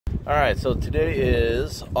All right, so today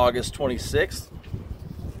is August 26th.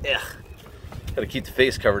 Yeah, gotta keep the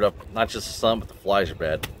face covered up, not just the sun, but the flies are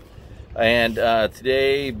bad. And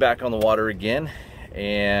today, back on the water again,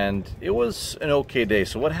 and it was an okay day.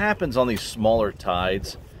 So what happens on these smaller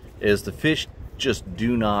tides is the fish just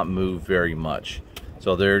do not move very much.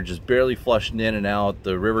 So they're just barely flushing in and out.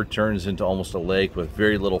 The river turns into almost a lake with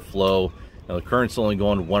very little flow. Now, the current's only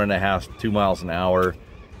going 1.5 to 2 miles an hour.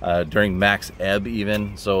 During max ebb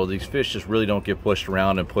even, so these fish just really don't get pushed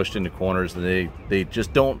around and pushed into corners, and they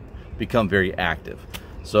just don't become very active.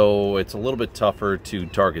 So it's a little bit tougher to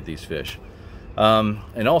target these fish.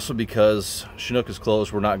 And also because Chinook is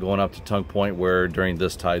closed, we're not going up to Tongue Point where during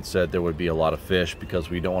this tide set there would be a lot of fish, because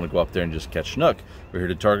we don't want to go up there and just catch Chinook. We're here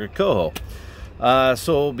to target Coho.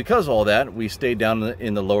 So because of all that, we stayed down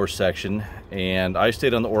in the lower section, and I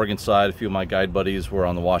stayed on the Oregon side. A few of my guide buddies were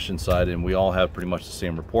on the Washington side, and we all have pretty much the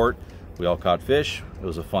same report. We all caught fish. It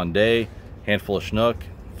was a fun day, handful of Chinook,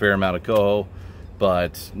 fair amount of Coho,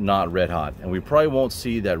 but not red hot. And we probably won't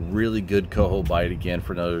see that really good Coho bite again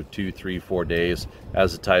for another 2, 3, 4 days.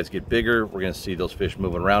 As the tides get bigger, we're gonna see those fish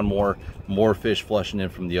moving around more fish flushing in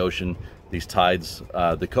from the ocean. These tides,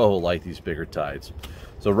 the Coho like these bigger tides.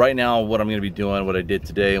 So right now, what I'm going to be doing, what I did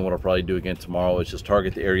today and what I'll probably do again tomorrow, is just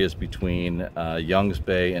target the areas between Young's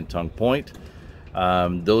Bay and Tongue Point.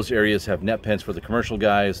 Those areas have net pens for the commercial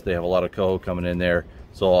guys. They have a lot of Coho coming in there.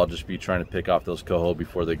 So I'll just be trying to pick off those Coho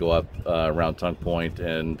before they go up around Tongue Point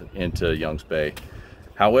and into Young's Bay.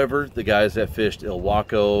 However, the guys that fished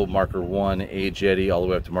Ilwaco, Marker 1, A Jetty, all the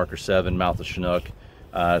way up to Marker 7, Mouth of Chinook,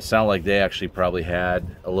 sound like they actually probably had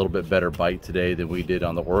a little bit better bite today than we did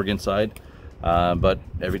on the Oregon side. But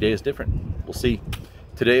every day is different. We'll see.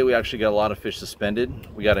 Today we actually got a lot of fish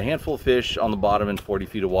suspended. We got a handful of fish on the bottom in 40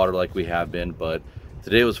 feet of water like we have been, but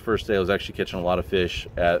today was the first day I was actually catching a lot of fish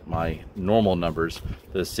at my normal numbers,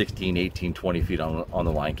 the 16, 18, 20 feet on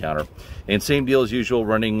the line counter. And same deal as usual,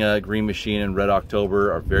 running Green Machine in Red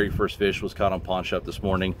October. Our very first fish was caught on Pawn Shop this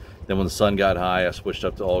morning. Then when the sun got high, I switched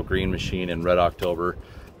up to all Green Machine and Red October.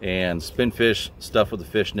 And spin fish stuff with the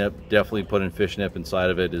fish nip, definitely putting fish nip inside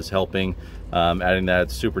of it is helping. Adding that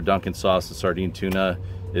super Dunkin' sauce and sardine tuna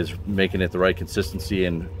is making it the right consistency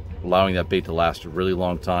and allowing that bait to last a really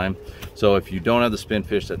long time. So if you don't have the spin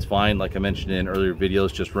fish, that's fine. Like I mentioned in earlier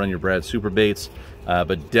videos, just run your Brad super baits,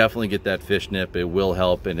 but definitely get that fish nip. It will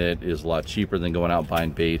help, and it is a lot cheaper than going out and buying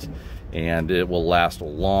bait, and it will last a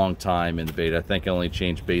long time in the bait. I think I only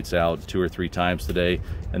changed baits out 2 or 3 times today,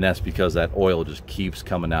 and that's because that oil just keeps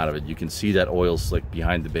coming out of it. You can see that oil slick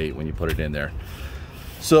behind the bait when you put it in there.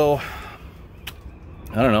 So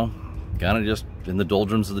I don't know, kind of just in the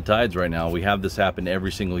doldrums of the tides right now. We have this happen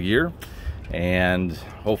every single year, and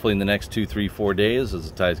hopefully in the next 2, 3, 4 days, as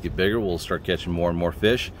the tides get bigger, we'll start catching more and more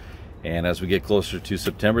fish. And as we get closer to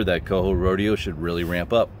September, that Coho rodeo should really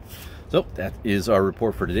ramp up. So that is our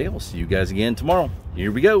report for today. We'll see you guys again tomorrow.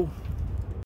 Here we go.